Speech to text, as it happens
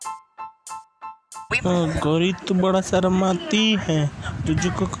गोरी तू बड़ा शर्माती है,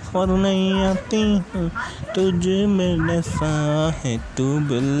 तुझको खबर नहीं आती है, तुझे में नशा है, तू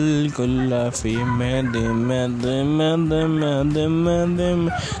बिल्कुल लाफी में दे में दे में दे में दे में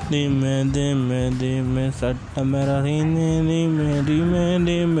दे में दे में दे में सट्टा मेरा रीने दी मेरी में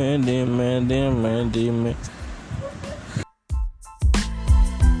दे में दे में दे में दे में